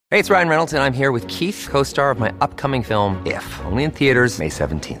Hey, it's Ryan Reynolds, and I'm here with Keith, co-star of my upcoming film, If, only in theaters May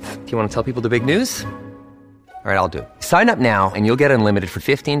 17th. Do you want to tell people the big news? All right, I'll do it. Sign up now and you'll get unlimited for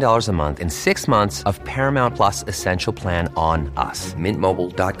 $15 a month and 6 months of Paramount Plus Essential Plan on us.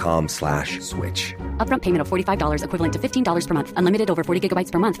 MintMobile.com/switch. Upfront payment of $45 equivalent to $15 per month. Unlimited over 40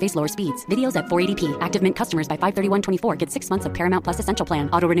 gigabytes per month. Face lower speeds. Videos at 480p. Active Mint customers by 531.24 get 6 months of Paramount Plus Essential Plan.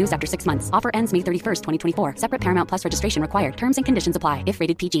 Auto renews after 6 months. Offer ends May 31st, 2024. Separate Paramount Plus registration required. Terms and conditions apply if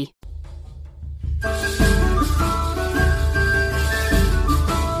rated PG.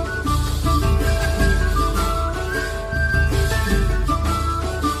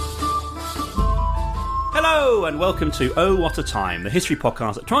 Hello and welcome to Oh What a Time, the history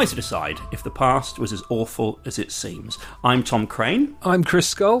podcast that tries to decide if the past was as awful as it seems. I'm Tom Crane. I'm Chris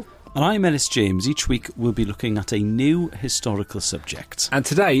Skull. And I'm Ellis James. Each week we'll be looking at a new historical subject. And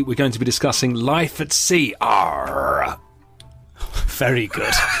today we're going to be discussing life at sea. Arr! Very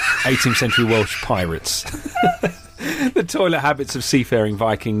good. 18th century Welsh pirates. The toilet habits of seafaring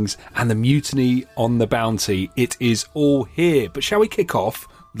Vikings and the mutiny on the Bounty. It is all here. But shall we kick off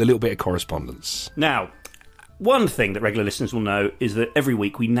with a little bit of correspondence? Now, one thing that regular listeners will know is that every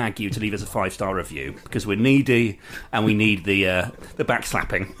week we nag you to leave us a 5-star review because we're needy and we need the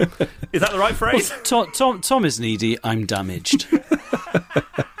backslapping. Is that the right phrase? Well, Tom is needy, I'm damaged.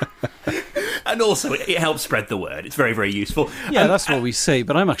 And also, it helps spread the word. It's very, very useful. Yeah, that's what we say,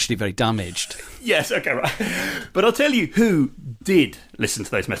 but I'm actually very damaged. Yes, okay, right. But I'll tell you who did listen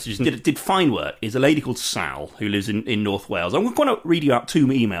to those messages and did fine work is a lady called Sal, who lives in North Wales. I'm going to read you out 2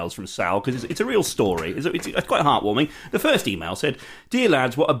 emails from Sal, because it's a real story. It's quite heartwarming. The first email said, "Dear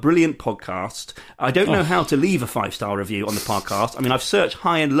lads, what a brilliant podcast. I don't know how to leave a 5-star review on the podcast. I mean, I've searched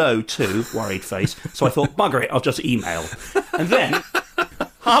high and low too," worried face, "so I thought, bugger it, I'll just email." And then,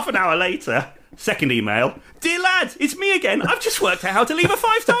 half an hour later, second email, "Dear lads, it's me again. I've just worked out how to leave a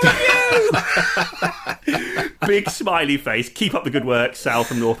 5-star review." Big smiley face. Keep up the good work, Sal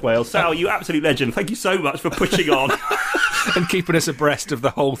from North Wales. Sal, you absolute legend. Thank you so much for pushing on. And keeping us abreast of the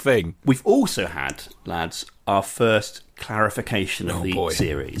whole thing. We've also had, lads, our first clarification of the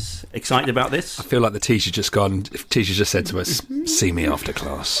series. Excited about this? I feel like the teacher's just gone. Teacher's just said to us, "See me after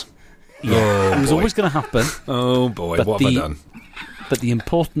class." Yeah, it was always going to happen. Oh boy, what have I done? But the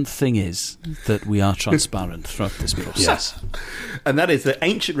important thing is that we are transparent throughout this process. Yes. And that is that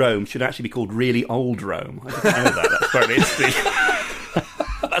ancient Rome should actually be called really old Rome. I didn't know that. That's very interesting.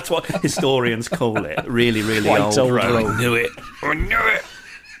 That's what historians call it. Really, really old Rome. I knew it.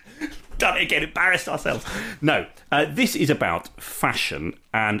 Done it again, embarrassed ourselves. No, this is about fashion,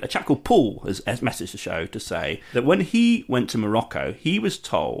 and a chap called Paul has messaged the show to say that when he went to Morocco, he was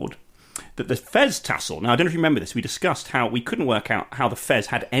told that the fez tassel, now I don't know if you remember this, we discussed how we couldn't work out how the fez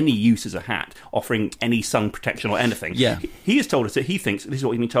had any use as a hat, offering any sun protection or anything. Yeah. He has told us that he thinks, this is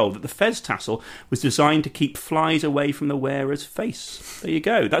what he's been told, that the fez tassel was designed to keep flies away from the wearer's face. There you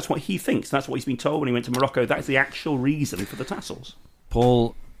go. That's what he thinks. That's what he's been told when he went to Morocco. That's the actual reason for the tassels.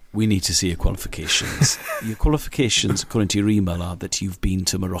 Paul, we need to see your qualifications. Your qualifications, according to your email, are that you've been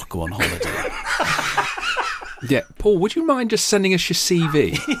to Morocco on holiday. Yeah, Paul, would you mind just sending us your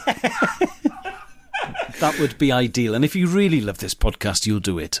CV? That would be ideal. And if you really love this podcast, you'll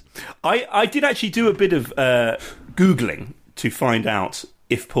do it. I did actually do a bit of Googling to find out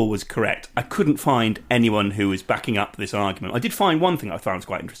if Paul was correct. I couldn't find anyone who was backing up this argument. I did find one thing I found was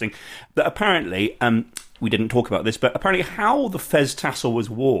quite interesting, that apparently, we didn't talk about this, but apparently how the fez tassel was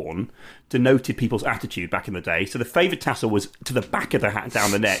worn denoted people's attitude back in the day. So the favoured tassel was to the back of the hat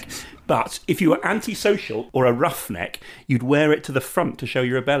down the neck, but if you were antisocial or a roughneck, you'd wear it to the front to show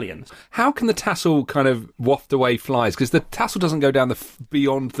your rebellion. How can the tassel kind of waft away flies? Because the tassel doesn't go down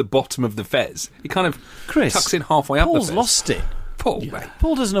beyond the bottom of the fez. It kind of tucks in halfway up the fez. Paul's lost it. Paul,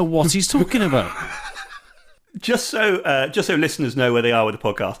 Paul doesn't know what he's talking about. Just so listeners know where they are with the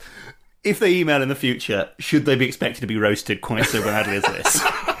podcast, if they email in the future, should they be expected to be roasted quite so badly as this?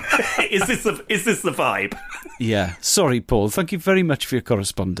 Is this the vibe? Yeah. Sorry, Paul. Thank you very much for your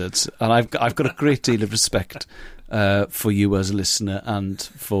correspondence. And I've got a great deal of respect for you as a listener and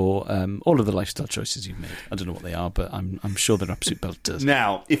for all of the lifestyle choices you've made. I don't know what they are, but I'm sure they're absolute belters.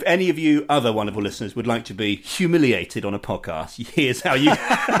 Now, if any of you other wonderful listeners would like to be humiliated on a podcast, here's how you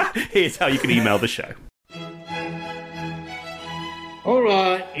can email the show. All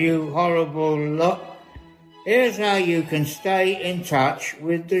right, you horrible lot. Here's how you can stay in touch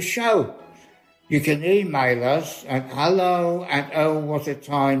with the show. You can email us at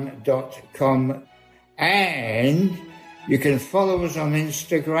hello@ohwhatatime.com, and you can follow us on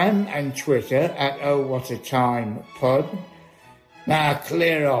Instagram and Twitter at ohwhatatime.pod. Now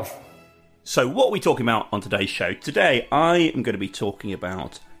clear off. So what are we talking about on today's show? Today I am going to be talking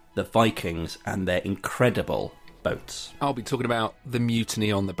about the Vikings and their incredible boats. I'll be talking about the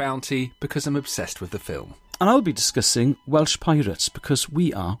mutiny on the Bounty because I'm obsessed with the film. And I'll be discussing Welsh pirates because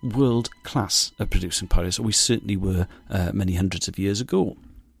we are world class at producing pirates, or we certainly were many hundreds of years ago.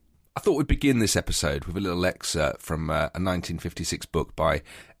 I thought we'd begin this episode with a little excerpt from a 1956 book by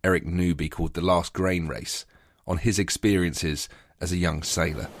Eric Newby called The Last Grain Race, on his experiences as a young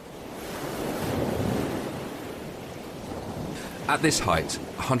sailor. At this height,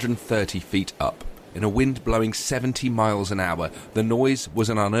 130 feet up, in a wind blowing 70 miles an hour, the noise was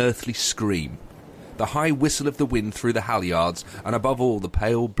an unearthly scream. The high whistle of the wind through the halyards, and above all the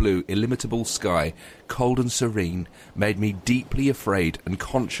pale blue, illimitable sky, cold and serene, made me deeply afraid and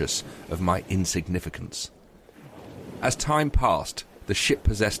conscious of my insignificance. As time passed, the ship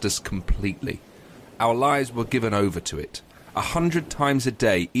possessed us completely. Our lives were given over to it. 100 times a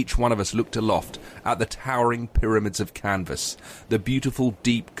day each one of us looked aloft at the towering pyramids of canvas, the beautiful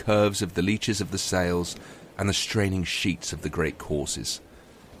deep curves of the leaches of the sails, and the straining sheets of the great courses.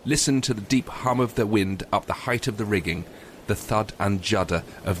 Listened to the deep hum of the wind up the height of the rigging, the thud and judder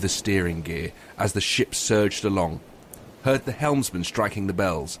of the steering gear as the ship surged along. Heard the helmsman striking the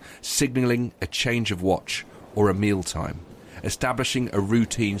bells, signalling a change of watch or a mealtime, establishing a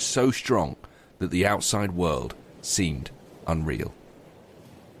routine so strong that the outside world seemed unreal.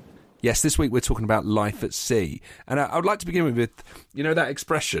 Yes, this week we're talking about life at sea. And I would like to begin with, you know that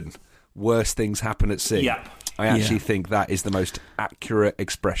expression, worse things happen at sea? Yeah. I actually think that is the most accurate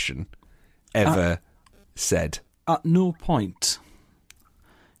expression ever said. At no point,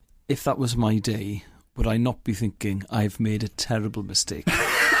 if that was my day, would I not be thinking, I've made a terrible mistake.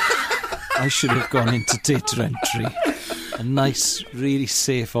 I should have gone into data entry. A nice, really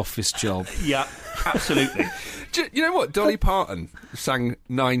safe office job. Yeah, absolutely. You know what? Dolly Parton sang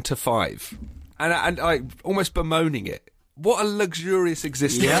 9 to 5. And I almost bemoaning it. What a luxurious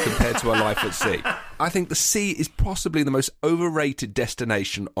existence compared to a life at sea. I think the sea is possibly the most overrated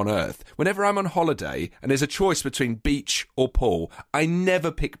destination on Earth. Whenever I'm on holiday and there's a choice between beach or pool, I never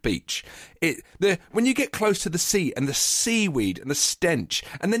pick beach. When you get close to the sea and the seaweed and the stench,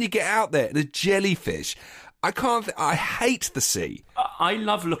 and then you get out there and the jellyfish, I hate the sea. I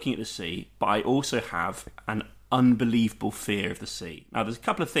love looking at the sea, but I also have an unbelievable fear of the sea. Now, there's a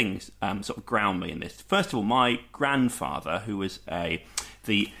couple of things sort of ground me in this. First of all, my grandfather, who was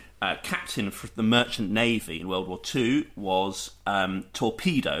the captain for the Merchant Navy in World War II, was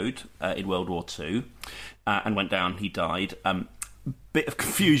torpedoed in World War II and went down. He died. Bit of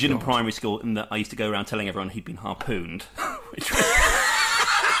confusion in primary school in that I used to go around telling everyone he'd been harpooned, which was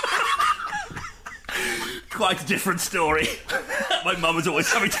quite a different story. My mum was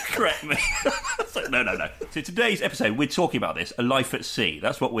always having to correct me. So, no. So today's episode, we're talking about this, a life at sea.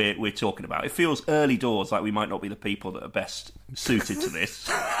 That's what we're talking about. It feels early doors, like we might not be the people that are best suited to this.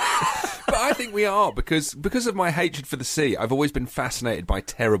 But I think we are, because of my hatred for the sea, I've always been fascinated by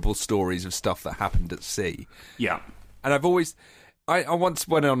terrible stories of stuff that happened at sea. Yeah. And I've always... I once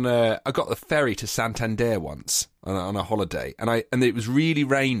went on... I got the ferry to Santander once on a holiday, and it was really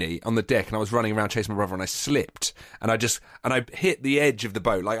rainy on the deck, and I was running around chasing my brother, and I slipped, and I hit the edge of the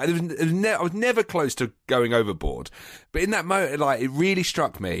boat. Like I was never close to going overboard, but in that moment, like it really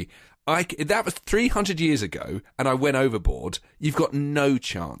struck me. That was 300 years ago, and I went overboard. You've got no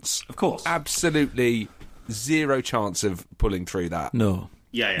chance. Of course, absolutely zero chance of pulling through that. No.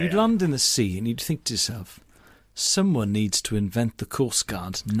 Yeah. You'd land in the sea, and you'd think to yourself, someone needs to invent the Coast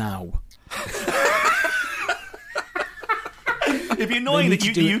Guard now. It'd be annoying that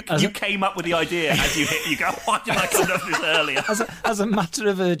you came up with the idea as you hit. You go, why did I come up with this earlier? As a matter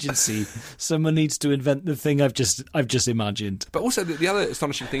of urgency, someone needs to invent the thing I've just imagined. But also, the other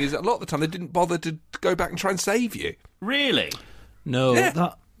astonishing thing is that a lot of the time they didn't bother to go back and try and save you. Really? No,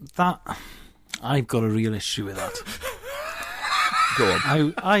 yeah. that I've got a real issue with that. Go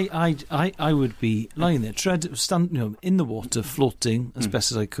on. I would be lying there, in the water, floating as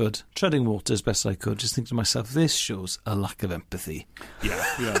best as I could, treading water as best as I could, just think to myself, this shows a lack of empathy.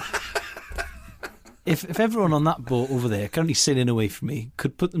 Yeah. If everyone on that boat over there, currently sailing away from me,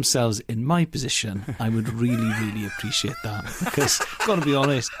 could put themselves in my position, I would really, really appreciate that. Because, got to be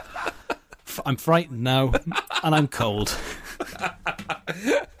honest, I'm frightened now, and I'm cold.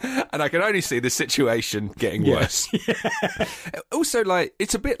 And I can only see the situation getting worse. Yeah. Also,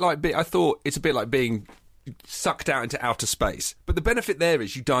 it's a bit like being sucked out into outer space. But the benefit there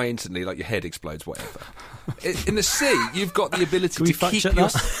is you die instantly, like your head explodes, whatever. In the sea, you've got the ability to keep your...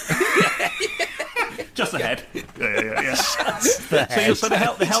 Just the head. Yeah. So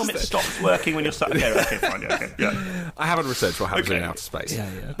the helmet stops working when you're sat there. Okay, fine. Yeah. I haven't researched what happens in outer space.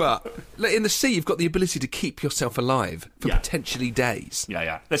 Yeah. But in the sea, you've got the ability to keep yourself alive for potentially days.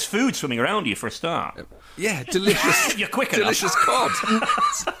 Yeah. There's food swimming around you for a start. Yeah, delicious. You're quick delicious cod.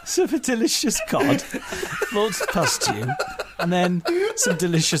 So a delicious cod floats past you, and then some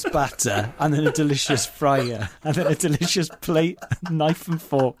delicious batter, and then a delicious fryer, and then a delicious plate, knife and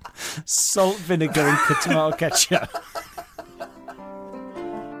fork, salt, vinegar and tomato ketchup.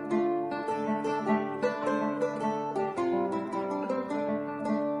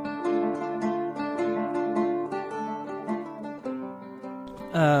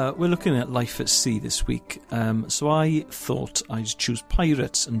 We're looking at life at sea this week, so I thought I'd choose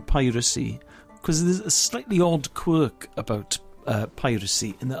pirates and piracy, because there's a slightly odd quirk about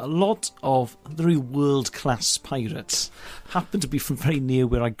piracy in that a lot of very world-class pirates happen to be from very near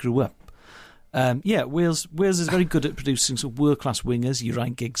where I grew up. Wales is very good at producing some world-class wingers, your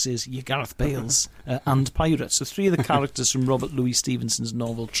Ryan Giggses, your Gareth Bales, and pirates. So 3 of the characters from Robert Louis Stevenson's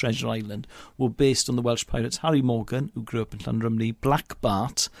novel Treasure Island were based on the Welsh pirates Harry Morgan, who grew up in Llanrumney, Black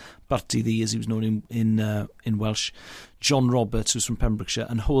Bart, Barty Ddu as he was known in Welsh, John Roberts, who's from Pembrokeshire,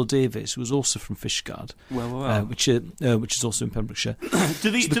 and Hywel Davies, who was also from Fishguard, which is also in Pembrokeshire.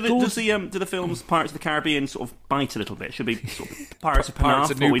 Do the films Pirates of the Caribbean sort of bite a little bit? Should be sort of Pirates of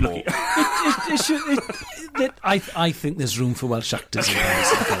Pirates of Newport? I think there's room for Welsh actors in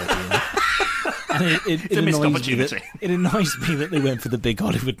Pirates of the Caribbean. And It's a missed opportunity. It annoys me that they went for the big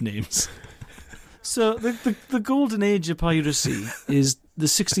Hollywood names. So the golden age of piracy is the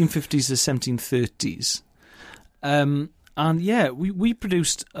 1650s to 1730s. We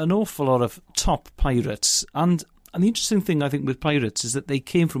produced an awful lot of top pirates. And the interesting thing, I think, with pirates is that they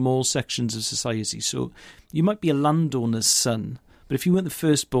came from all sections of society. So you might be a landowner's son, but if you weren't the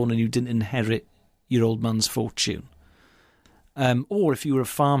firstborn and you didn't inherit your old man's fortune, or if you were a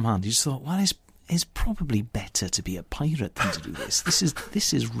farmhand, you just thought, well, it's probably better to be a pirate than to do this.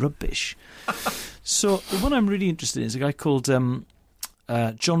 This is rubbish. So the one I'm really interested in is a guy called John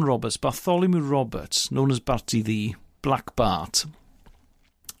Roberts, Bartholomew Roberts, known as Barty the Black Bart,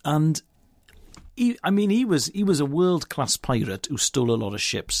 and he was a world-class pirate who stole a lot of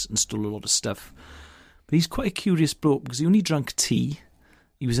ships and stole a lot of stuff. But he's quite a curious bloke because he only drank tea.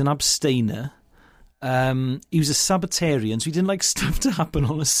 He was an abstainer. He was a Sabbatarian, so he didn't like stuff to happen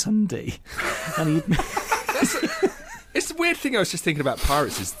on a Sunday. And It's the weird thing I was just thinking about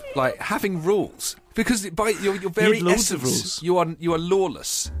pirates is like having rules, because by your very essence you are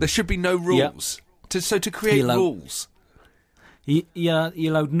lawless. There should be no rules. Yep. To create rules. He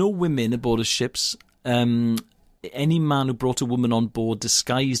allowed no women aboard his ships. Any man who brought a woman on board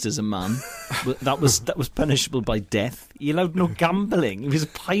disguised as a man, that was punishable by death. He allowed no gambling. He was a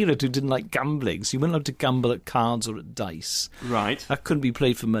pirate who didn't like gambling, so he wasn't allowed to gamble at cards or at dice. Right. That couldn't be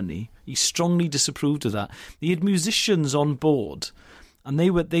played for money. He strongly disapproved of that. He had musicians on board, and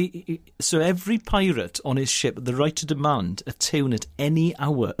so every pirate on his ship had the right to demand a tune at any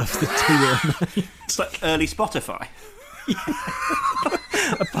hour of the day or night. It's like early Spotify.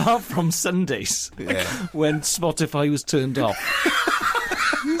 Apart from Sundays, when Spotify was turned off.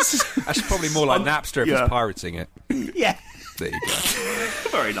 That's probably more like Napster if he's pirating it. Yeah. There you go.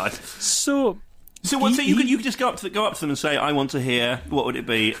 Very nice. So you could just go up to them and say, "I want to hear." What would it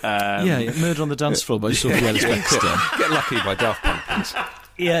be? Murder on the Dance Floor by Sophie Ellis-Bextor. Get Lucky by Daft Punk, please.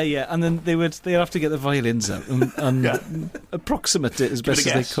 Yeah, and then they'd have to get the violins out and approximate it as best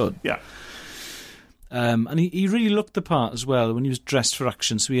as they could. Yeah. And he really looked the part as well when he was dressed for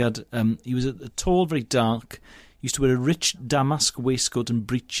action. So he was tall, very dark. He used to wear a rich damask waistcoat and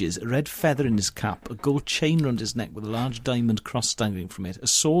breeches, a red feather in his cap, a gold chain round his neck with a large diamond cross dangling from it, a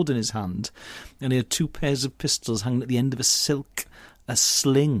sword in his hand, and he had 2 pairs of pistols hanging at the end of a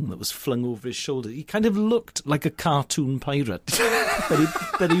sling that was flung over his shoulder. He kind of looked like a cartoon pirate,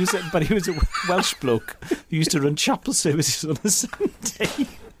 but he was a Welsh bloke who used to run chapel services on a Sunday.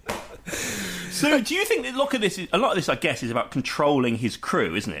 So, do you think that a lot of this, I guess, is about controlling his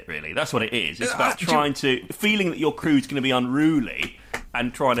crew, isn't it? Really, that's what it is. It's about feeling that your crew's going to be unruly,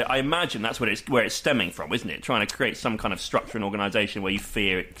 and trying to. I imagine that's where it's stemming from, isn't it? Trying to create some kind of structure and organisation where you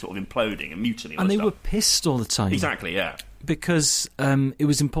fear it sort of imploding and mutiny. And they were pissed all the time. Exactly, yeah. Because it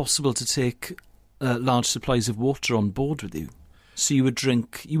was impossible to take large supplies of water on board with you. So you would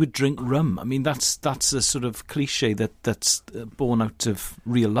drink rum. I mean, that's a sort of cliche that's born out of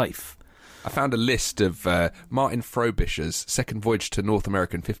real life. I found a list of Martin Frobisher's second voyage to North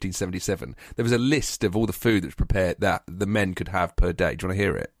America in 1577. There was a list of all the food that was prepared that the men could have per day. Do you want to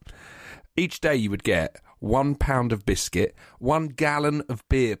hear it? Each day you would get 1 pound of biscuit, 1 gallon of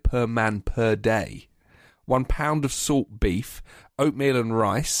beer per man per day, 1 pound of salt beef, oatmeal and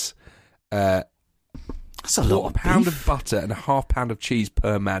rice, That's a lot of pound beef. of butter and a half pound of cheese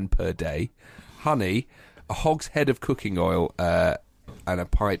per man per day, honey, a hog's head of cooking oil, and a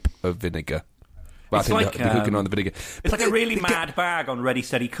pipe of vinegar. Well, It's I think like, the cooking on the vinegar. It's like a really mad bag on Ready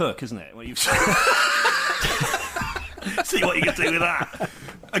Steady Cook, isn't it? Where you see what you can do with that.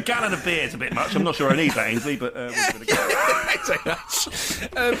 A gallon of beer is a bit much. I'm not sure I need that, Ainsley, but A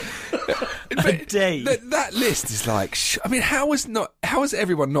day. That list is like. I mean, how is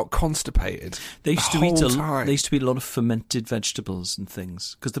everyone not constipated? They used the to eat whole time? They used to eat a lot of fermented vegetables and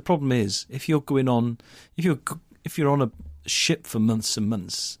things. Because the problem is, if you're on a ship for months and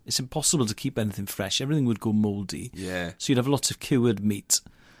months, it's impossible to keep anything fresh. Everything would go mouldy. Yeah. So you'd have lots of cured meat,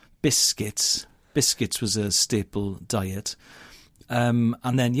 biscuits. Biscuits was a staple diet, and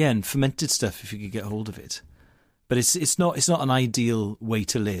then and fermented stuff if you could get hold of it. But it's not an ideal way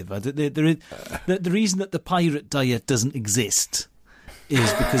to live. The reason that the pirate diet doesn't exist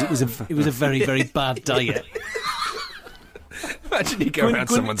is because it was a very, very bad diet. Imagine you go around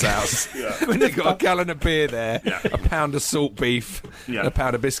someone's house. When they've got a gallon of beer there, a pound of salt beef, and a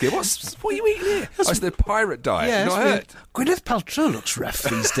pound of biscuit. What are you eating here? It's the pirate diet. Yeah, Not heard. Gwyneth Paltrow looks rough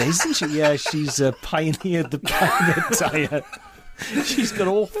these days, doesn't she? Yeah, she's pioneered the pirate diet. She's got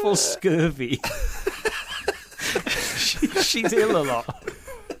awful scurvy. She's ill a lot.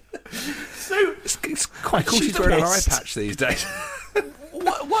 So It's quite cool she's wearing an eye patch these days.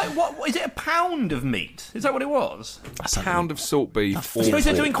 what is it? A pound of meat? Is that what it was? A pound of salt beef. I suppose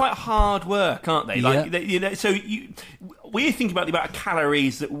they're doing quite hard work, aren't they? Like, we're thinking about the amount of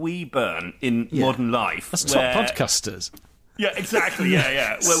calories that we burn in modern life. That's top podcasters. Yeah, exactly.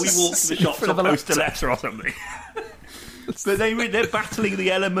 Yeah. Where we walk to the shops or post a letter or something. But they're battling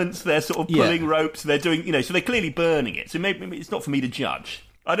the elements. They're sort of pulling ropes. They're doing, so they're clearly burning it. So maybe it's not for me to judge.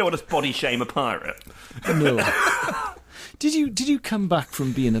 I don't want to body shame a pirate. No. Did you come back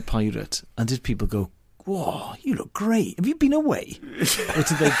from being a pirate and did people go, "Whoa, you look great. Have you been away?" Or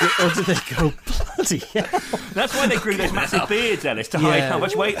did they go, "Bloody hell"? That's why they grew those massive beards, Ellis, to hide how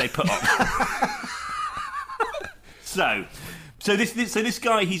much weight they put on. So this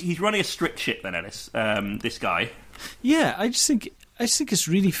guy, he's running a strict ship then, Ellis. This guy. Yeah, I just think it's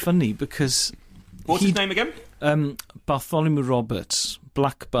really funny because what's his name again? Bartholomew Roberts,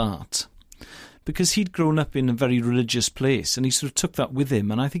 Black Bart. Because he'd grown up in a very religious place and he sort of took that with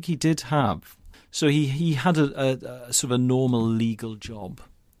him, and I think he did have. So he had a sort of a normal legal job,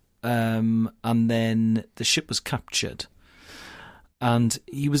 and then the ship was captured, and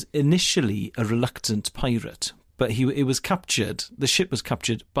he was initially a reluctant pirate, but it was captured. The ship was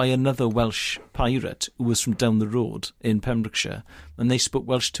captured by another Welsh pirate who was from down the road in Pembrokeshire, and they spoke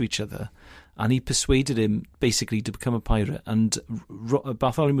Welsh to each other. And he persuaded him basically to become a pirate. And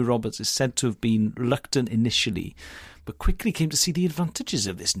Bartholomew Roberts is said to have been reluctant initially, but quickly came to see the advantages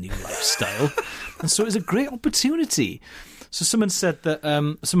of this new lifestyle. And so it was a great opportunity. So someone said that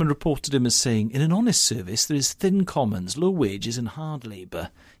someone reported him as saying, "In an honest service, there is thin commons, low wages, and hard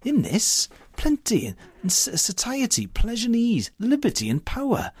labour. In this, plenty and satiety, pleasure and ease, liberty and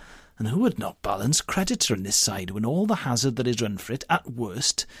power. And who would not balance creditor on this side when all the hazard that is run for it, at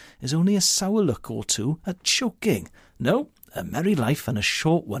worst, is only a sour look or two at choking? No, a merry life and a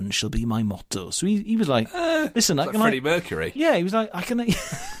short one shall be my motto." So he was like, "Listen, like Freddie Mercury." Yeah, he was like, I can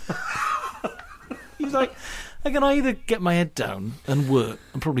either get my head down and work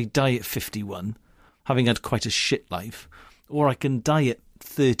and probably die at 51, having had quite a shit life, or I can die at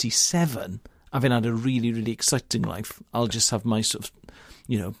 37, having had a really, really exciting life. I'll just have my sort of,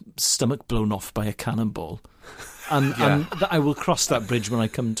 stomach blown off by a cannonball, and I will cross that bridge when I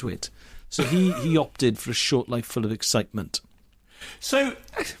come to it." So he opted for a short life full of excitement. So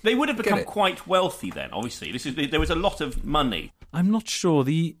they would have become quite wealthy then. Obviously, there was a lot of money. I'm not sure.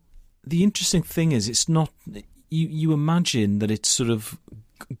 The interesting thing is, it's not. You imagine that it's sort of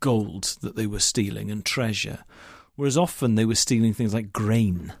gold that they were stealing and treasure, whereas often they were stealing things like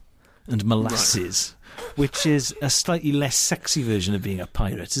grain and molasses. Right. Which is a slightly less sexy version of being a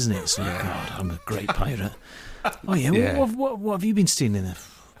pirate, isn't it? It's like, God, I'm a great pirate. Oh, yeah. What have you been stealing there?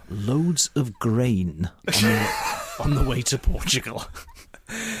 Loads of grain on the way to Portugal.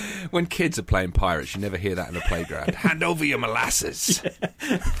 When kids are playing pirates, you never hear that in the playground. Hand over your molasses.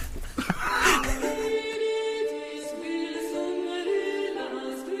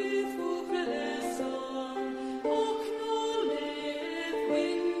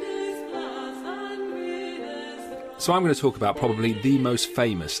 So I'm going to talk about probably the most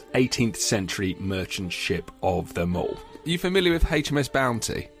famous 18th century merchant ship of them all. Are you familiar with HMS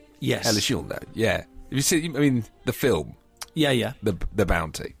Bounty? Yes. Ellis, you'll know. Yeah. Have you seen, the film? Yeah. The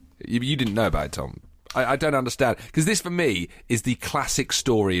Bounty. You didn't know about it, Tom? I don't understand. Because this, for me, is the classic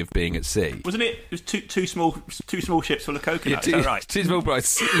story of being at sea. Wasn't it? It was two small ships full of coconut. Is that right? Two small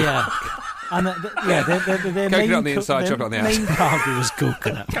boats. Yeah. And their Coconut main on the inside, chocolate on the main cargo was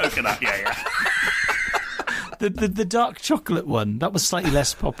coconut. Coconut, yeah. The dark chocolate one, that was slightly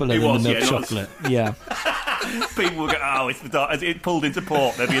less popular than the milk chocolate. Yeah. People would go, oh, it's the dark. As it pulled into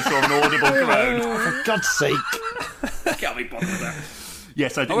port, there'd be a sort of an audible groan. For God's sake. Can't be bothered with that.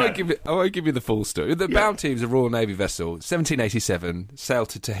 Yes, I do. I won't give you the full story. The Bounty was a Royal Navy vessel, 1787, sailed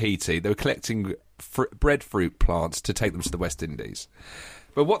to Tahiti. They were collecting breadfruit plants to take them to the West Indies.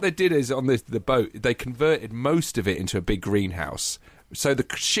 But what they did is, on the boat, they converted most of it into a big greenhouse. So the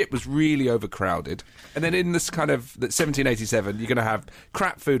ship was really overcrowded. And then in this kind of 1787, you're going to have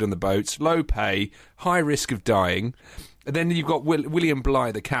crap food on the boats, low pay, high risk of dying. And then you've got William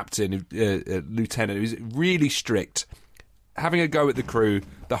Bligh, the captain, lieutenant, who's really strict, having a go at the crew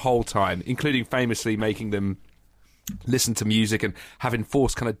the whole time, including famously making them listen to music and have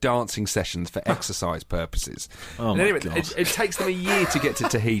enforced kind of dancing sessions for exercise purposes. Oh, and anyway, my God. it takes them a year to get to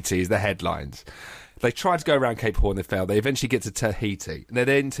Tahiti, is the headlines. They tried to go around Cape Horn, they failed. They eventually get to Tahiti. And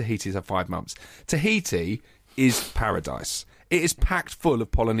they're in Tahiti for 5 months. Tahiti is paradise. It is packed full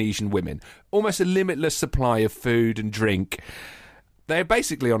of Polynesian women. Almost a limitless supply of food and drink. They're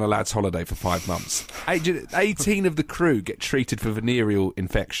basically on a lad's holiday for 5 months. 18 of the crew get treated for venereal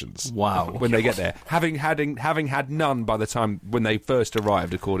infections. Wow. When they get there. Having had none by the time when they first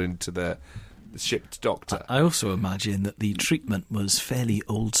arrived, according to the ship's doctor. I also imagine that the treatment was fairly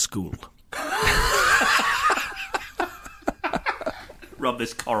old school. Rub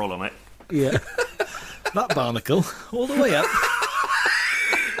this coral on it. Yeah. That barnacle, all the way up.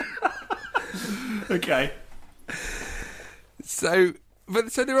 Okay. So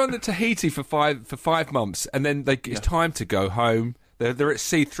they're on the Tahiti for 5 months, and then it's time to go home. They're at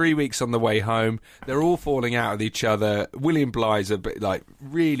sea 3 weeks on the way home. They're all falling out with each other. William Bligh's a bit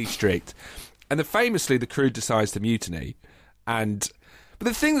really strict, and famously the crew decides to mutiny. But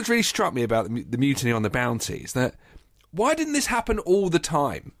the thing that's really struck me about the mutiny on the Bounty is that why didn't this happen all the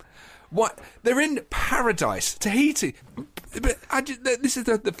time? What, they're in paradise, Tahiti. But this is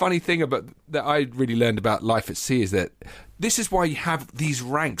the funny thing about that I really learned about life at sea, is that this is why you have these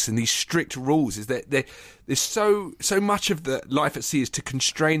ranks and these strict rules. Is that there's so much of the life at sea is to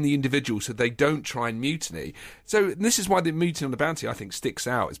constrain the individual so they don't try and mutiny. So this is why the mutiny on the Bounty, I think, sticks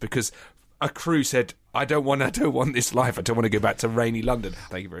out. Is because a crew said, I don't want this life. I don't want to go back to rainy London.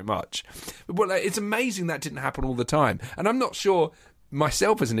 Thank you very much. But it's amazing that didn't happen all the time. And I'm not sure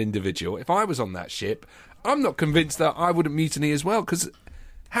myself as an individual, if I was on that ship, I'm not convinced that I wouldn't mutiny as well. Because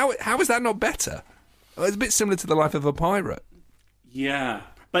how is that not better? It's a bit similar to the life of a pirate. Yeah.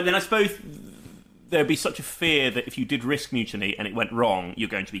 But then I suppose there'd be such a fear that if you did risk mutiny and it went wrong, you're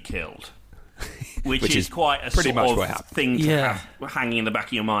going to be killed. Which is quite a pretty sort much of thing to have hanging in the back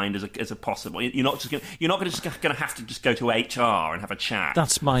of your mind as a possible. You're not just going to have to just go to HR and have a chat.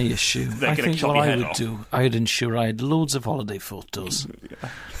 That's my issue. I think what I would do, I'd ensure I had loads of holiday photos.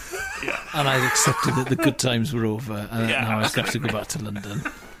 Yeah. And I'd accepted that the good times were over, and now I'd have to go back to London.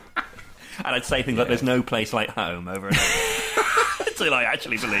 And I'd say things like, "There's no place like home," over and over. Until I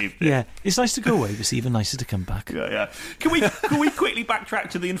actually believed it. Yeah, it's nice to go away, but it's even nicer to come back. Yeah. Can we quickly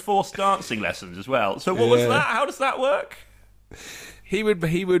backtrack to the enforced dancing lessons as well? So what was that? How does that work? He would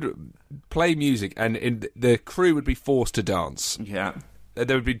play music, and the crew would be forced to dance. Yeah.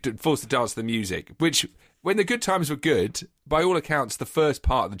 They would be forced to dance to the music, which, when the good times were good, by all accounts, the first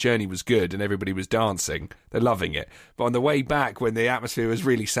part of the journey was good and everybody was dancing. They're loving it. But on the way back, when the atmosphere was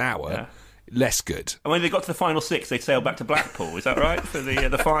really sour, less good. And when they got to the final 6, they sailed back to Blackpool. Is that right? For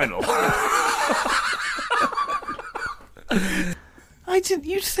the final?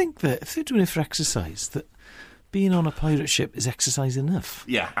 You'd think that if they're doing it for exercise, that being on a pirate ship is exercise enough.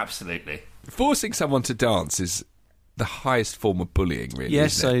 Yeah, absolutely. Forcing someone to dance is the highest form of bullying, really.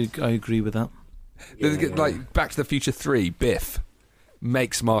 Yes, isn't it? I agree with that. Like Back to the Future 3, Biff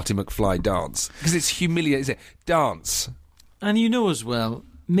makes Marty McFly dance because it's humiliating, isn't it? Dance. And you know as well,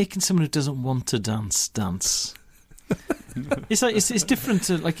 making someone who doesn't want to dance. It's different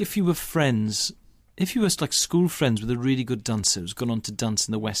to, like, if you were friends, if you were like school friends with a really good dancer who's gone on to dance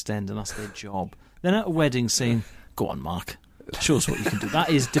in the West End and that's their job, then at a wedding saying, "Go on, Mark, show us what you can do." That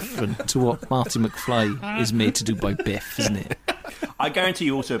is different to what Marty McFly is made to do by Biff, isn't it? I guarantee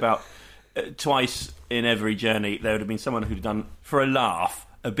you also about twice in every journey there would have been someone who'd done, for a laugh,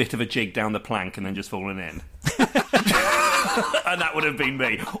 a bit of a jig down the plank and then just fallen in. And that would have been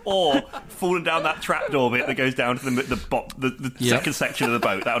me. Or fallen down that trapdoor bit that goes down to the second section of the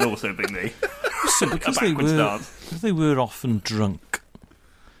boat. That would also have been me. So because they were often drunk,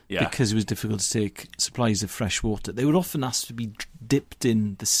 Yeah. because it was difficult to take supplies of fresh water. They would often ask to be dipped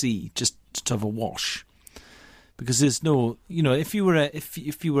in the sea just to have a wash. Because there's no, if you were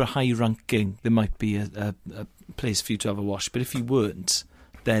a high ranking, there might be a place for you to have a wash. But if you weren't,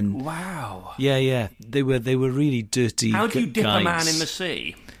 then Wow. yeah, they were really dirty. How do you dip guys. a man in the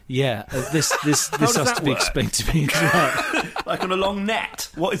sea? Yeah, this does has that to be work? explained to me as well. Like on a long net?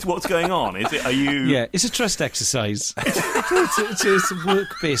 What's going on? Are you... Yeah, it's a trust exercise. it's a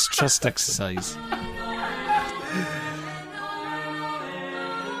work-based trust exercise.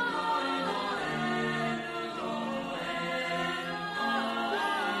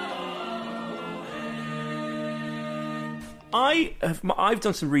 I've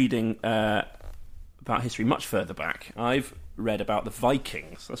done some reading about history much further back. I've read about the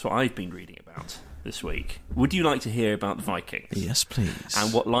Vikings. That's what I've been reading about this week. Would you like to hear about the Vikings? Yes, please.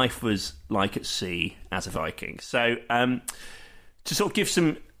 And what life was like at sea as a Viking. So, to sort of give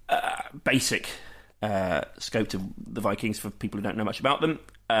some basic scope to the Vikings for people who don't know much about them,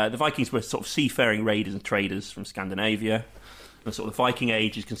 the Vikings were sort of seafaring raiders and traders from Scandinavia. And sort of the Viking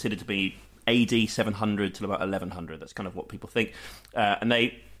Age is considered to be AD 700 till about 1100. That's kind of what people think. And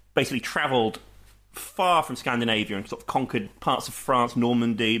they basically travelled far from Scandinavia and sort of conquered parts of France,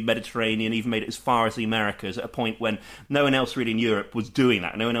 Normandy, Mediterranean, even made it as far as the Americas at a point when no one else really in Europe was doing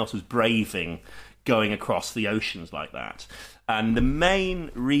that. No one else was braving going across the oceans like that. And the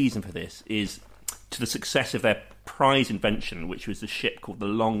main reason for this is to the success of their prize invention, which was the ship called the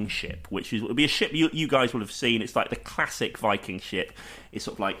Longship, which would be a ship you guys will have seen. It's like the classic Viking ship. It's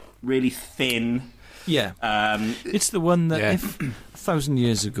sort of like really thin. Yeah. It's the one that if 1,000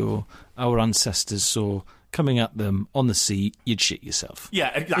 years ago our ancestors saw coming at them on the sea, you'd shit yourself.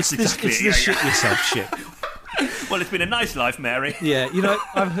 Yeah, that's It's the shit yourself shit. Well, it's been a nice life, Mary. Yeah,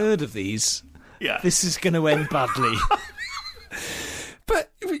 I've heard of these. Yeah. This is going to end badly.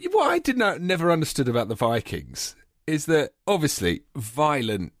 But what I never understood about the Vikings is that obviously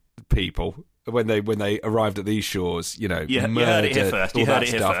violent people when they arrived at these shores, You heard murdered, it here first. all You heard that it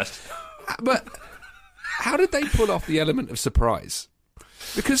here stuff. first. But how did they pull off the element of surprise?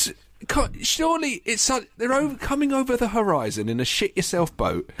 Because surely they're coming over the horizon in a shit yourself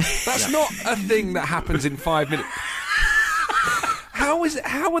boat. That's not a thing that happens in 5 minutes.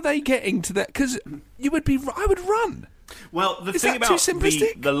 How are they getting to that? Because I would run. Well, the Is thing that too about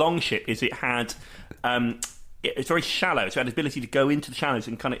simplistic? the Longship is it had... it's very shallow, so it had the ability to go into the shallows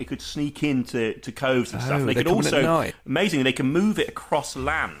and it could sneak into coves and stuff. They they're could coming at also, night. amazingly, they can move it across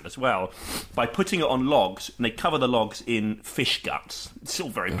land as well by putting it on logs, and they cover the logs in fish guts. It's still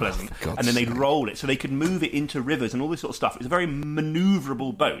very pleasant. for God's And then they'd sake. roll it, so they could move it into rivers and all this sort of stuff. It's a very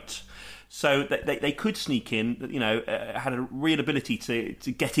manoeuvrable boat. So they could sneak in, had a real ability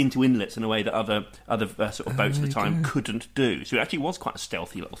to get into inlets in a way that other sort of boats at the time couldn't do. So it actually was quite a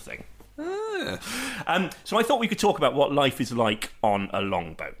stealthy little thing. So I thought we could talk about what life is like on a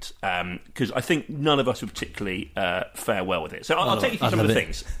longboat, because I think none of us would particularly fare well with it. So I'll take you through some of the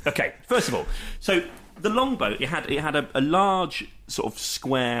things. Okay, first of all, so the longboat, it had a large sort of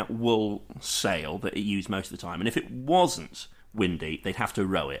square wool sail that it used most of the time, and if it wasn't windy, they'd have to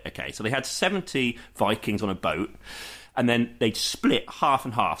row it. Okay, so they had 70 Vikings on a boat, and then they'd split half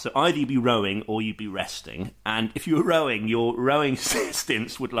and half. So either you'd be rowing or you'd be resting. And if you were rowing, your rowing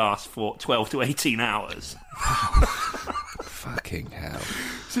stints would last for 12 to 18 hours. Fucking hell.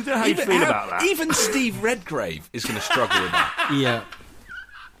 So I don't know how you feel about that. Even Steve Redgrave is going to struggle with that. Yeah.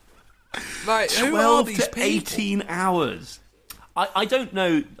 Like, who are 12 these to people? 18 hours. I don't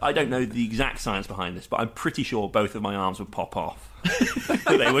know the exact science behind this, but I'm pretty sure both of my arms would pop off.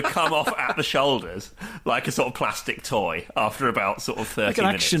 They would come off at the shoulders like a sort of plastic toy after about sort of 30 Like an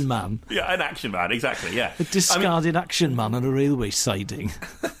minutes. action man. Yeah, an action man, exactly, yeah. A discarded action man on a railway siding.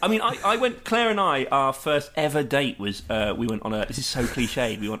 I mean, I went, Claire and I, our first ever date was, we went on this is so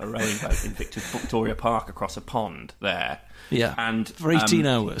cliched, we went on a rowing boat in Victoria Park across a pond there. Yeah. And For 18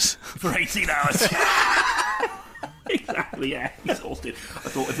 hours. For 18 hours. Exactly, yeah. Exhausted. I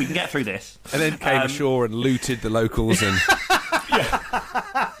thought, if we can get through this. And then came ashore and looted the locals and...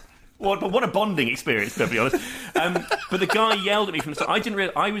 What a bonding experience, to be honest. But the guy yelled at me from the start. I didn't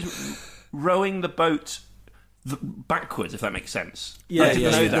realise... I was rowing the boat backwards, if that makes sense. Yeah, I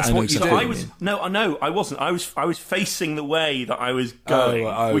didn't know that. that's what you So do. I was... No, I wasn't. I was facing the way that I was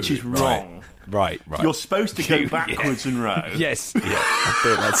going, which is wrong. Right. You're supposed to go backwards and row. Yes, yeah. I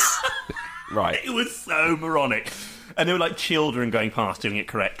think that's... Right. It was so moronic. And there were like children going past doing it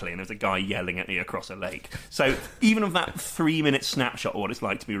correctly, and there was a guy yelling at me across a lake. So even of that 3-minute snapshot of what it's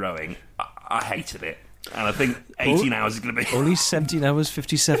like to be rowing, I hated it. And I think 18 hours is going to be... Only 17 hours,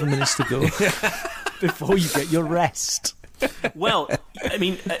 57 minutes to go before you get your rest. Well, I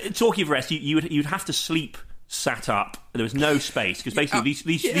mean, talking of rest, you'd have to sleep sat up. There was no space because basically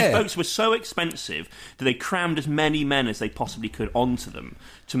these boats were so expensive that they crammed as many men as they possibly could onto them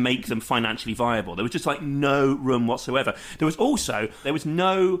to make them financially viable. There was just like no room whatsoever. There was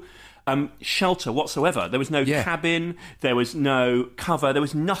no shelter whatsoever. There was no cabin, there was no cover, there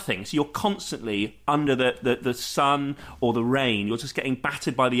was nothing. So you're constantly under the sun or the rain. You're just getting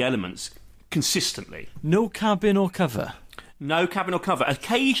battered by the elements consistently. No cabin or cover. No cabin or cover.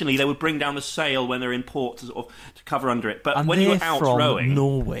 Occasionally they would bring down the sail when they're in port to cover under it. But and when you were out from rowing,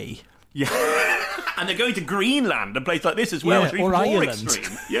 Norway. Yeah. And they're going to Greenland, a place like this as well. Yeah, or Ireland.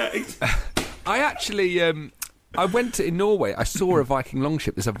 Extreme. Yeah. I actually, I went in Norway. I saw a Viking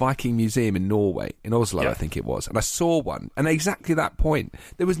longship. There's a Viking museum in Norway, in Oslo, I think it was, and I saw one. And at exactly that point,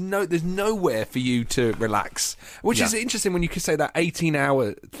 there's nowhere for you to relax, which is interesting when you could say that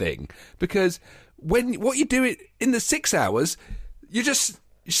 18-hour thing, because what you do in the 6 hours, you just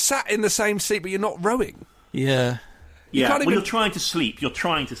sat in the same seat, but you're not rowing. Yeah. You're trying to sleep.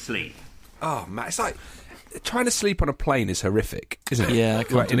 Oh man, it's like trying to sleep on a plane is horrific, isn't it? Yeah, I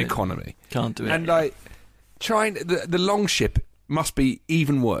can't do in it. economy. Can't do it. And like trying the long ship must be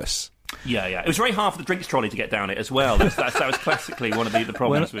even worse. Yeah. It was very hard for the drinks trolley to get down it as well. That was classically one of the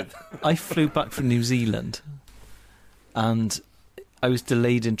problems with. I flew back from New Zealand, and I was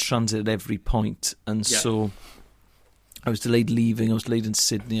delayed in transit at every point, and so I was delayed leaving. I was delayed in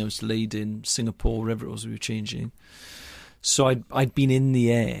Sydney. I was delayed in Singapore, wherever it was we were changing. So I'd been in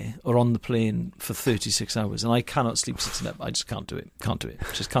the air or on the plane for 36 hours, and I cannot sleep sitting up. I just can't do it.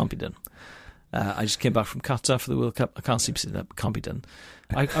 It just can't be done. I just came back from Qatar for the World Cup. I can't sleep sitting up. It can't be done.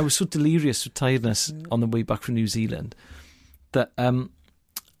 I was so delirious with tiredness on the way back from New Zealand that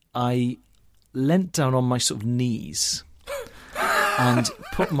I leant down on my sort of knees and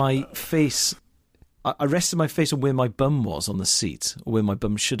put my face... I rested my face on where my bum was on the seat, or where my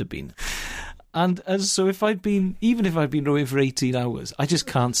bum should have been. And so even if I'd been rowing for 18 hours, I just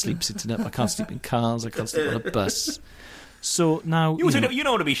can't sleep sitting up. I can't sleep in cars. I can't sleep on a bus. So now... You don't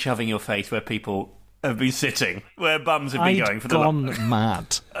want to be shoving your face where people have been sitting, where bums have been going for the... I'd gone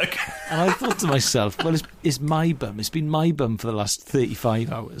mad. Okay. And I thought to myself, well, it's my bum. It's been my bum for the last 35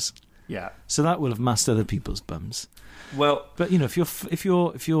 hours. Yeah. So that will have masked other people's bums. Well... But, if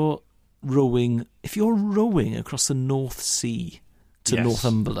you're rowing across the North Sea to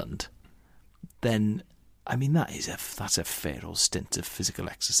Northumberland, then I mean that's a fair old stint of physical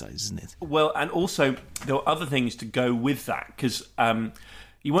exercise, isn't it? Well, and also there were other things to go with that, because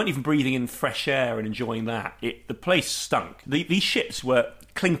you weren't even breathing in fresh air and enjoying that. The place stunk. These ships were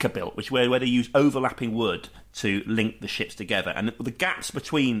clinker built, where they used overlapping wood to link the ships together, and the gaps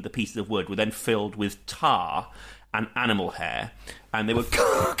between the pieces of wood were then filled with tar and animal hair, and they were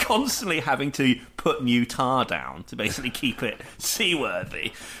constantly having to put new tar down to basically keep it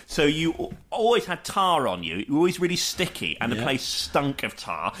seaworthy. So you always had tar on you. You were always really sticky, and the place stunk of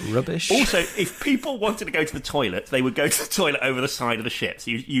tar. Rubbish. Also, if people wanted to go to the toilet, they would go to the toilet over the side of the ship.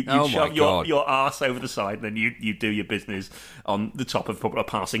 So you shove your arse over the side, and then you do your business on the top of a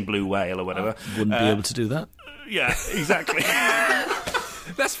passing blue whale or whatever. Wouldn't be able to do that. Yeah, exactly.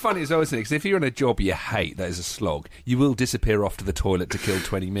 That's funny as well, isn't it? Because if you're on a job you hate that is a slog, you will disappear off to the toilet to kill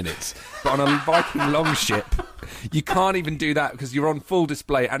 20 minutes. But on a Viking longship, you can't even do that because you're on full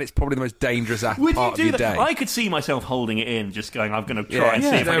display, and it's probably the most dangerous part of your day. I could see myself holding it in, just going, I'm going to try and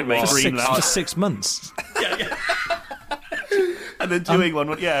see if I can make Greenland. For 6 months. Yeah. And then doing one,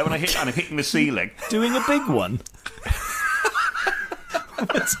 when I'm hitting the ceiling. Doing a big one.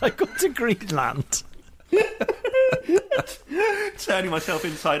 Once I got to Greenland. Turning myself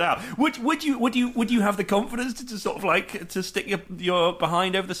inside out. Would you have the confidence to sort of like to stick your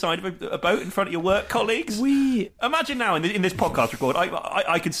behind over the side of a boat in front of your work colleagues? Imagine now in this podcast record,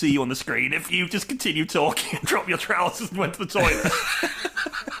 I could see you on the screen if you just continued talking and dropped your trousers and went to the toilet.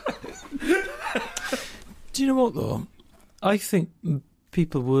 Do you know what though? I think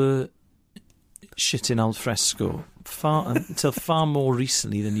people were shitting al fresco until far more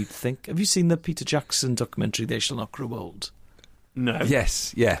recently than you'd think. Have you seen the Peter Jackson documentary, They Shall Not Grow Old? No.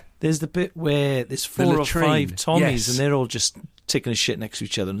 Yes, yeah. There's the bit where there's 4 or 5 Tommies and they're all just taking a shit next to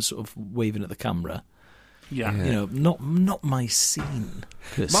each other and sort of waving at the camera. Yeah. You know, not my scene.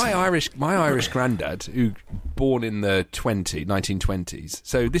 My Irish granddad, who born in the 1920s,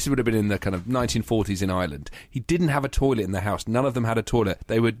 so this would have been in the kind of 1940s in Ireland. He didn't have a toilet in the house. None of them had a toilet.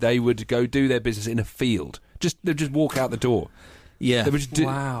 They would go do their business in a field. They'd just walk out the door. Yeah.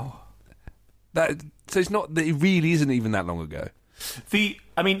 Wow. So it's not. It really isn't even that long ago.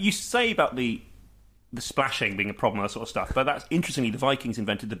 You say about the splashing being a problem, that sort of stuff, but that's interestingly, the Vikings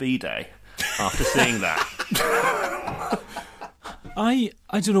invented the bidet after seeing that. I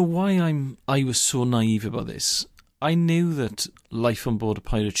don't know why I was so naive about this. I knew that life on board a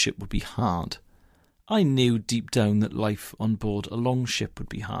pirate ship would be hard. I knew deep down that life on board a longship would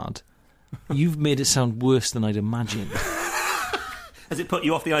be hard. You've made it sound worse than I'd imagined. Has it put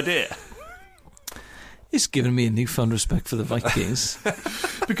you off the idea? It's given me a newfound respect for the Vikings.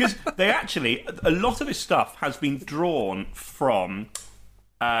 Because they actually, a lot of this stuff has been drawn from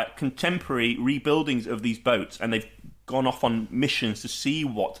contemporary rebuildings of these boats, and they've gone off on missions to see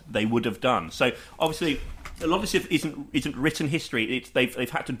what they would have done. So obviously, a lot of this isn't written history. They've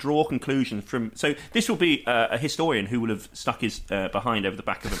had to draw conclusions from. So this will be a historian who will have stuck his behind over the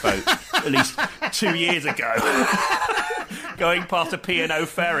back of a boat at least 2 years ago, going past a P&O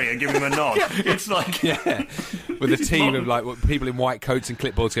ferry and giving him a nod. It's like with a team of like people in white coats and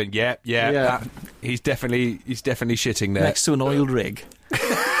clipboards going, yeah. He's definitely shitting there next to an oil rig.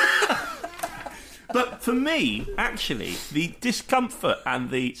 But for me, actually, the discomfort and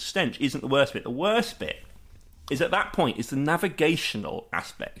the stench isn't the worst bit. The worst bit is at that point is the navigational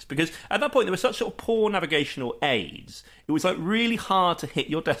aspects, because at that point there were such sort of poor navigational aids. It was like really hard to hit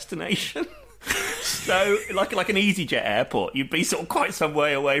your destination. So, like an EasyJet airport, you'd be sort of quite some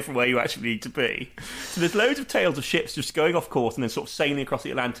way away from where you actually need to be. So there's loads of tales of ships just going off course and then sort of sailing across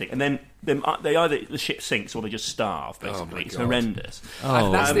the Atlantic, and then they either the ship sinks or they just starve. Basically, it's horrendous.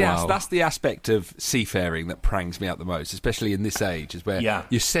 That's the aspect of seafaring that prangs me out the most, especially in this age, is where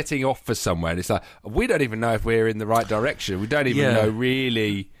you're setting off for somewhere, and it's like we don't even know if we're in the right direction. We don't even know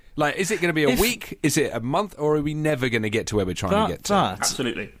really. Like, is it going to be a week? Is it a month? Or are we never going to get to where we're trying to get to? That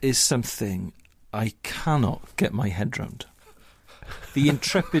absolutely is something I cannot get my head round. The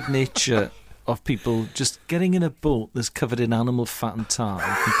intrepid nature of people just getting in a boat that's covered in animal fat and tar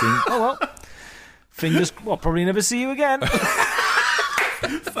and thinking, oh, well, probably never see you again.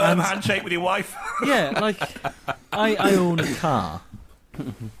 Firm handshake with your wife. Yeah, like, I own a car,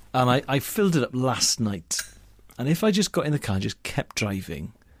 and I filled it up last night. And if I just got in the car and just kept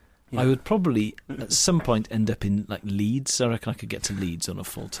driving, I would probably at some point end up in like Leeds. I reckon I could get to Leeds on a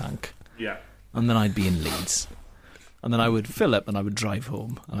full tank. Yeah. And then I'd be in Leeds. And then I would fill up and I would drive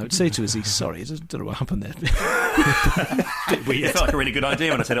home. And I would say to Aziz, sorry, I don't know what happened there. Bit weird. It felt like a really good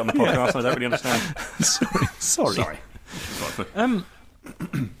idea when I said it on the podcast. I don't really understand. Sorry.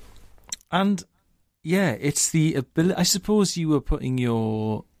 And yeah, it's the ability. I suppose you were putting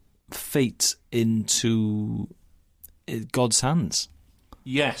your fate into God's hands.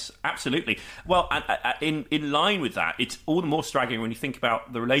 Yes, absolutely. Well, in line with that, it's all the more staggering when you think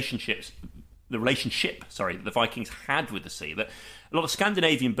about the relationship that the Vikings had with the sea. That a lot of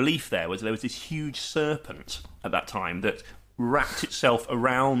Scandinavian belief there was this huge serpent at that time that wrapped itself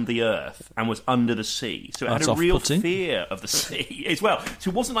around the earth and was under the sea. So it had a real fear of the sea as well. So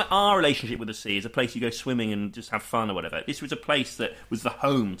it wasn't like our relationship with the sea as a place you go swimming and just have fun or whatever. This was a place that was the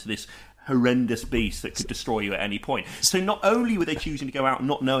home to this horrendous beast that could destroy you at any point. So not only were they choosing to go out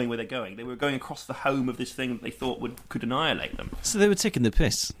not knowing where they're going, they were going across the home of this thing that they thought could annihilate them. So they were taking the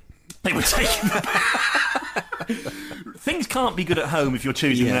piss. They were taking the piss. Things can't be good at home if you're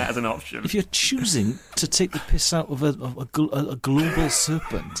choosing that as an option. If you're choosing to take the piss out of a global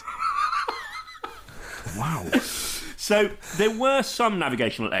serpent. Wow. So there were some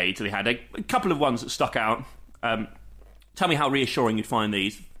navigational aids that they had. A couple of ones that stuck out. Tell me how reassuring you'd find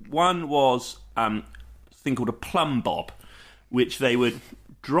these. One was a thing called a plumb bob, which they would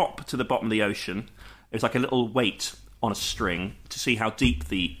drop to the bottom of the ocean. It was like a little weight on a string to see how deep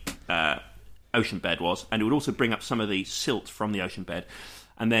the ocean bed was, and it would also bring up some of the silt from the ocean bed.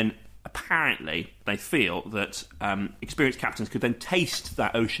 And then apparently they feel that experienced captains could then taste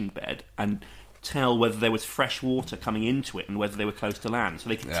that ocean bed and tell whether there was fresh water coming into it and whether they were close to land. So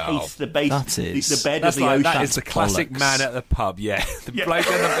they could taste the base, the bed of the ocean. That is the classic man at the pub, the bloke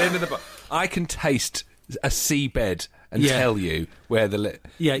at the end of the pub. I can taste a seabed and tell you where the...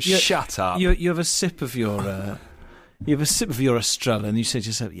 shut up. You have a sip of your... You have a sip of your Estrella and you say to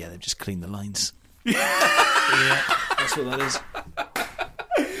yourself, they've just cleaned the lines. That's what that is.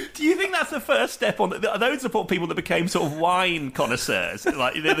 Do you think that's the first step on? Are those the people that became sort of wine connoisseurs?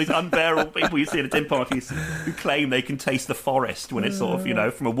 Like these unbearable people you see at tin parties who claim they can taste the forest when it's sort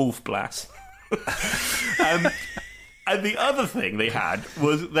of, from a wolf blast. And the other thing they had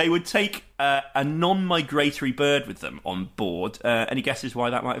was they would take a non-migratory bird with them on board. Any guesses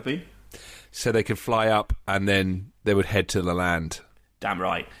why that might have been? So they could fly up and then they would head to the land. Damn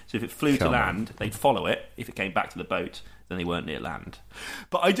right. So if it flew to land, they'd follow it. If it came back to the boat, then they weren't near land.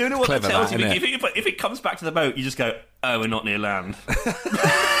 But I don't know what that tells you. If it comes back to the boat, you just go, oh, we're not near land.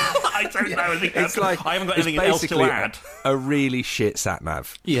 I don't know. I think It's like I haven't got it's anything else to basically add. a really shit sat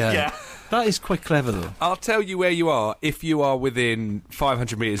nav. Yeah. That is quite clever, though. I'll tell you where you are if you are within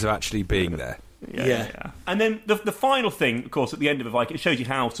 500 metres of actually being there. Yeah. And then the final thing, of course, at the end of a Viking, it shows you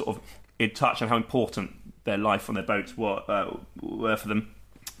how sort of in touch and how important their life on their boats were for them.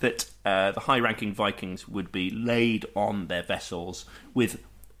 That the high-ranking Vikings would be laid on their vessels with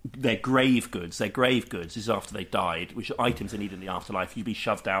their grave goods. Their grave goods is after they died, which are items they need in the afterlife. You'd be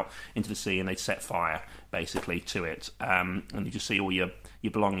shoved out into the sea and they'd set fire, basically, to it. And you just see all your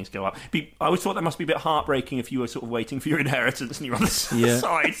belongings go up. I always thought that must be a bit heartbreaking if you were sort of waiting for your inheritance and you're on the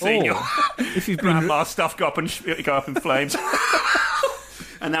side seeing your if you've grandma's stuff go up in flames.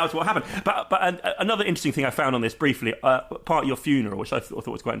 And that was what happened. But another interesting thing I found on this briefly, part of your funeral, which I thought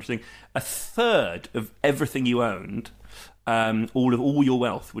was quite interesting, a third of everything you owned, all your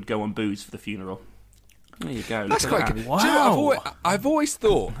wealth would go on booze for the funeral. There you go. That's quite good. Wow. Do you know, I've always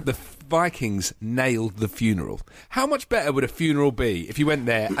thought the Vikings nailed the funeral. How much better would a funeral be if you went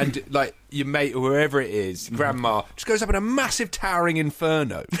there and, like, your mate or whoever it is, grandma, just goes up in a massive towering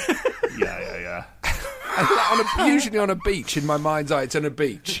inferno? Yeah. And usually on a beach, in my mind's eye, it's on a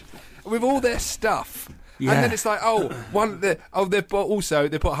beach with all their stuff. Yeah. And then it's like, they've put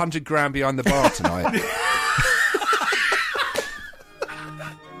 100 grand behind the bar tonight.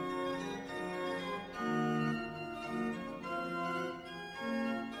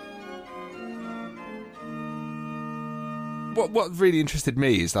 What really interested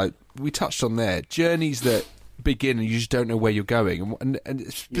me is, like, we touched on there, journeys that begin and you just don't know where you're going.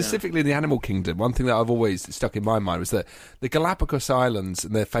 And specifically in the animal kingdom, one thing that I've always stuck in my mind was that the Galapagos Islands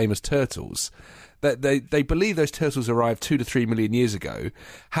and their famous turtles, that they believe those turtles arrived 2 to 3 million years ago,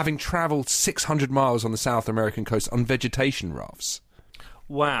 having travelled 600 miles on the South American coast on vegetation rafts.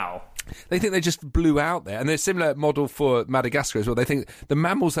 Wow. They think they just blew out there. And there's a similar model for Madagascar as well. They think the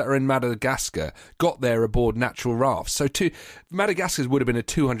mammals that are in Madagascar got there aboard natural rafts. So Madagascar would have been a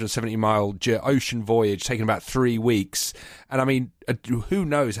 270-mile ocean voyage, taking about 3 weeks. And I mean, who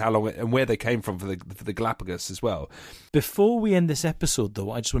knows how long and where they came from for the Galapagos as well. Before we end this episode,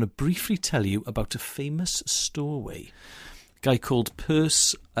 though, I just want to briefly tell you about a famous stowaway. A guy called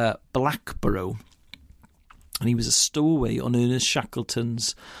Percy Blackborough. And he was a stowaway on Ernest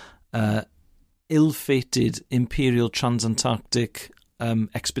Shackleton's ill-fated Imperial Transantarctic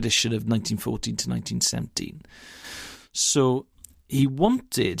expedition of 1914 to 1917. So he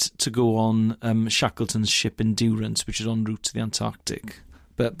wanted to go on Shackleton's ship Endurance, which is en route to the Antarctic.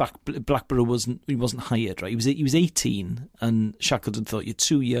 But Blackborough wasn't hired, right? He was 18, and Shackleton thought, you're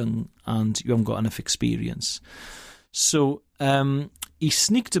too young and you haven't got enough experience. So he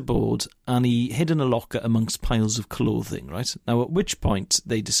sneaked aboard and he hid in a locker amongst piles of clothing, right? Now, at which point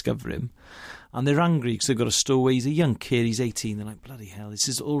they discover him and they're angry because they've got a stowaway. He's a young kid, he's 18. They're like, bloody hell, this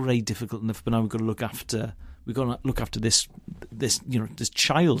is already difficult enough, but now we've got to look after this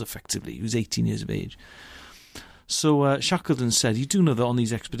child, effectively, who's 18 years of age. So Shackleton said, you do know that on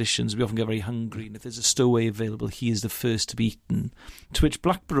these expeditions we often get very hungry, and if there's a stowaway available, he is the first to be eaten. To which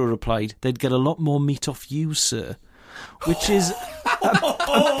Blackborough replied, they'd get a lot more meat off you, sir. Which is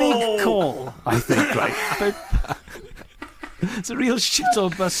a big call, I think, right? It's a real shit or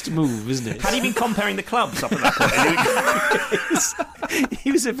bust move, isn't it? Had he been comparing the clubs up at that point?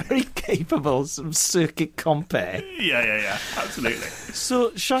 He was a very capable sort of circuit compere. Yeah, absolutely.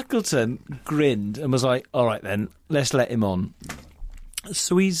 So Shackleton grinned and was like, all right then, let's let him on.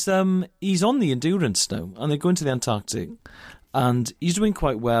 So he's on the Endurance now, and they're going to the Antarctic. And he's doing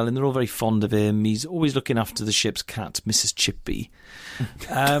quite well, and they're all very fond of him. He's always looking after the ship's cat, Mrs. Chippy.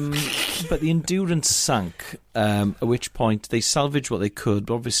 But the Endurance sank, at which point they salvaged what they could.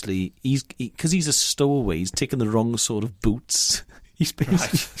 But obviously, because he's a stowaway, he's taken the wrong sort of boots. He's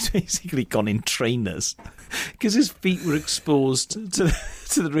basically gone in trainers because his feet were exposed to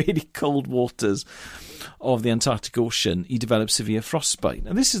the really cold waters of the Antarctic Ocean. He developed severe frostbite.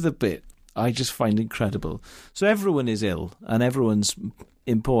 And this is the bit I just find incredible. So everyone is ill and everyone's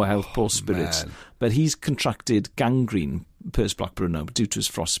in poor health, poor spirits. Man. But he's contracted gangrene, Percy Blackborough now, due to his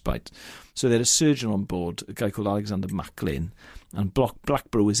frostbite. So they had a surgeon on board, a guy called Alexander Macklin, and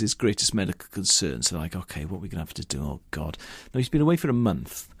Blackborough was his greatest medical concern. So they're like, okay, what are we going to have to do? Oh, God. Now, he's been away for a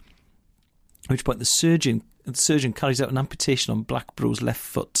month, at which point the surgeon carries out an amputation on Blackborough's left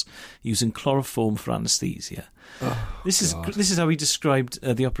foot using chloroform for anaesthesia. This is how he described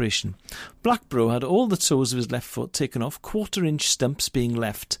the operation. Blackborough had all the toes of his left foot taken off, 1/4-inch stumps being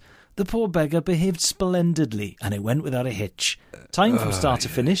left. The poor beggar behaved splendidly, and it went without a hitch. Time from start to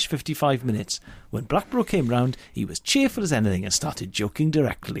finish, 55 minutes. When Blackborough came round, he was cheerful as anything and started joking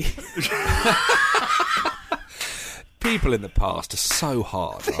directly. People in the past are so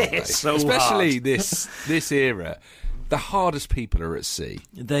hard, aren't they? So Especially hard. this era. The hardest people are at sea.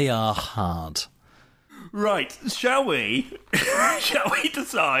 They are hard. Right, shall we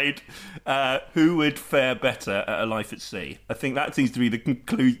decide who would fare better at a life at sea? I think that seems to be the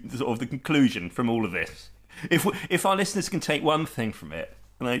conclusion from all of this. If our listeners can take one thing from it,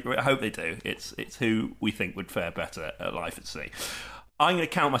 and I hope they do, it's who we think would fare better at life at sea. I'm going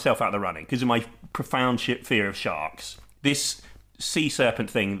to count myself out of the running because of my profound fear of sharks. This sea serpent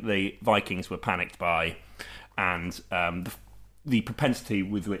thing the Vikings were panicked by, and the propensity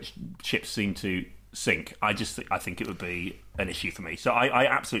with which ships seem to sink, I think it would be an issue for me. So I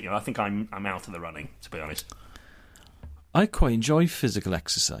absolutely, I think I'm out of the running, to be honest. I quite enjoy physical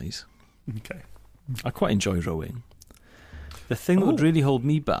exercise. Okay. I quite enjoy rowing. The thing that would really hold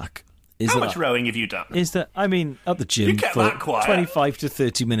me back is How much rowing have you done? Is that, I mean, at the gym You kept for that quiet. 25 to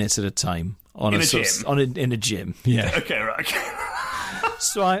 30 minutes at a time on In a sort gym? of- in a gym. Yeah. Okay, right. Okay.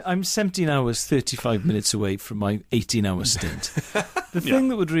 So I'm 17 hours, 35 minutes away from my 18-hour stint. The thing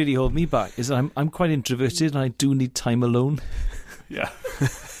that would really hold me back is that I'm quite introverted and I do need time alone. Yeah.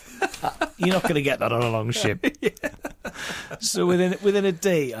 You're not going to get that on a long ship. So within a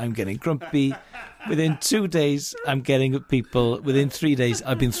day, I'm getting grumpy. Within 2 days, I'm getting at people. Within 3 days,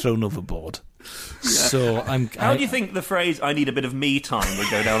 I've been thrown overboard. So How do you think the phrase "I need a bit of me time" would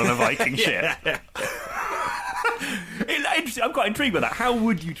go down on a Viking ship? I'm quite intrigued by that. How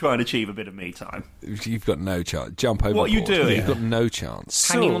would you try and achieve a bit of me time? You've got no chance. Jump overboard. What are you doing? You've got no chance.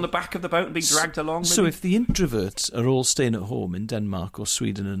 Hanging on the back of the boat and being dragged along? So maybe? if the introverts are all staying at home in Denmark or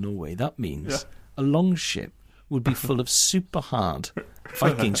Sweden and Norway, that means a long ship would be full of super hard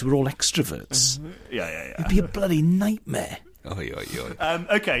Vikings who are all extroverts. Yeah. It'd be a bloody nightmare. Oi.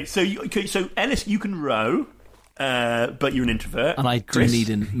 Okay, so Ellis, you can row, but you're an introvert. And I do Chris?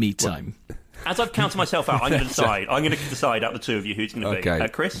 need me time. As I've counted myself out, I'm going to decide. I'm going to decide out of the two of you who's going to Okay. be.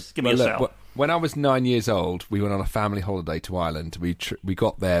 Chris, give me Well, a look, cell. when I was 9 years old, we went on a family holiday to Ireland. We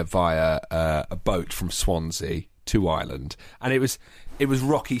got there via a boat from Swansea to Ireland, and it was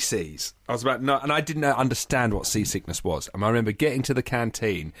rocky seas. I was about 9, and I didn't understand what seasickness was. And I remember getting to the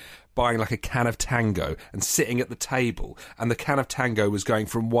canteen, buying like a can of Tango and sitting at the table, and the can of Tango was going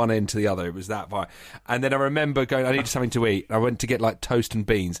from one end to the other. It was that vibe. And then I remember going, I needed something to eat. And I went to get like toast and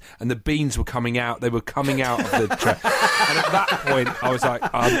beans, and the beans were coming out. They were coming out of the tray. And at that point, I was like,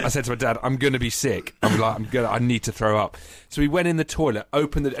 I said to my dad, I'm going to be sick. I need to throw up. So we went in the toilet,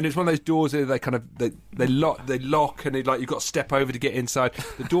 opened it, and it's one of those doors that they lock, and you've got to step over to get inside.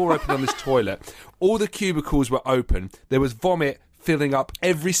 The door opened on this toilet. All the cubicles were open. There was vomit filling up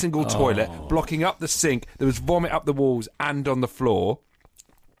every single toilet, blocking up the sink. There was vomit up the walls and on the floor.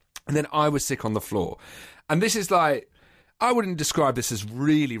 And then I was sick on the floor. And this is like, I wouldn't describe this as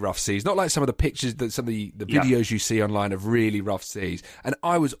really rough seas. Not like some of the pictures, some of the videos you see online of really rough seas. And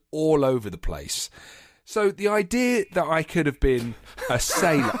I was all over the place. So the idea that I could have been a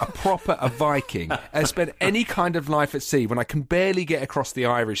sailor, a Viking, and spent any kind of life at sea when I can barely get across the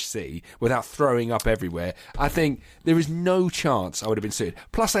Irish Sea without throwing up everywhere, I think there is no chance I would have been suited.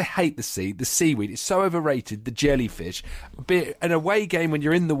 Plus, I hate the sea. The seaweed is so overrated. The jellyfish. An away game when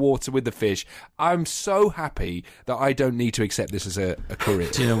you're in the water with the fish. I'm so happy that I don't need to accept this as a career.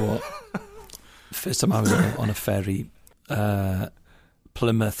 Do you know what? First time I was on a ferry,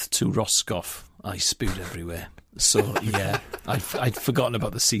 Plymouth to Roscoff, I spewed everywhere. So yeah, I'd forgotten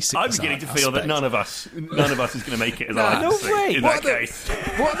about the seasickness. I'm beginning to feel that none of us is going to make it as No, I no way. In that case.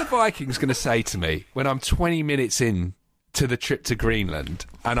 What are the Vikings going to say to me when I'm 20 minutes in to the trip to Greenland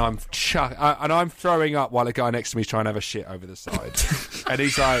and I'm throwing up while a guy next to me is trying to have a shit over the side, and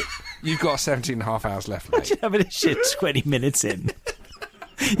he's like, "You've got 17 and a half hours left, mate." Imagine having a shit 20 minutes in.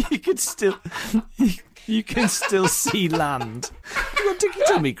 You can still see land. What did you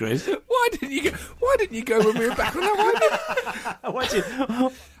tell me, Chris? Why didn't you go when we were back on the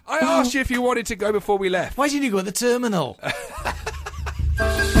island? I asked you if you wanted to go before we left. Why didn't you go at the terminal?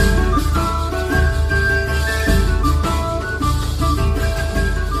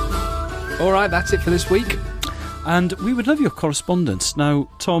 All right, that's it for this week. And we would love your correspondence. Now,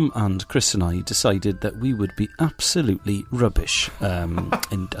 Tom and Chris and I decided that we would be absolutely rubbish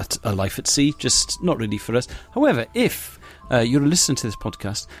at a life at sea, just not really for us. However, if you're listening to this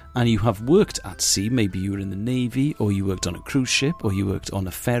podcast and you have worked at sea, maybe you were in the Navy, or you worked on a cruise ship, or you worked on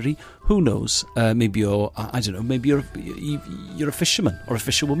a ferry, who knows? Maybe you're, I don't know, maybe you're a fisherman or a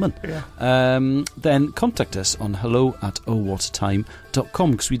fisherwoman. Yeah. Then contact us on hello@owattime.co.uk.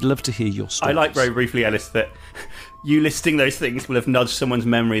 podcast@livestorychat.com, because we'd love to hear your stories. I like very briefly, Ellis, that you listing those things will have nudged someone's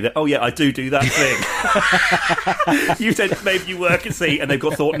memory that, oh yeah, I do that thing. You said maybe you work at sea, and they've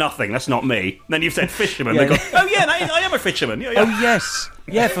got thought nothing. That's not me. And then you've said fisherman. Yeah. They've got, oh yeah, I am a fisherman. Yeah, yeah. Oh, yes.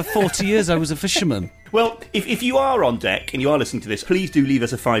 Yeah, for 40 years I was a fisherman. Well, if you are on deck and you are listening to this, please do leave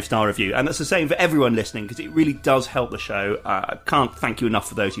us a 5-star review. And that's the same for everyone listening, because it really does help the show. I can't thank you enough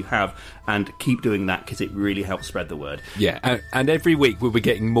for those who have, and keep doing that, because it really helps spread the word. Yeah, and every week we'll be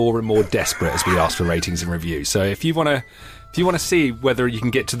getting more and more desperate as we ask for ratings and reviews. So if you want to see whether you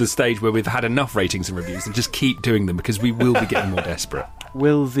can get to the stage where we've had enough ratings and reviews, then just keep doing them, because we will be getting more desperate.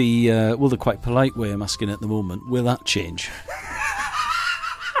 Will the quite polite way I'm asking at the moment, will that change?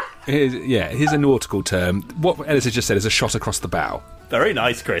 Here's a nautical term. What Ellis has just said is a shot across the bow. Very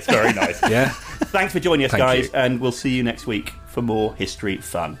nice, Chris. Very nice. Yeah. Thanks for joining us, Thank guys, you. and we'll see you next week for more history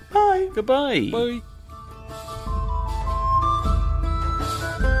fun. Bye. Goodbye. Bye.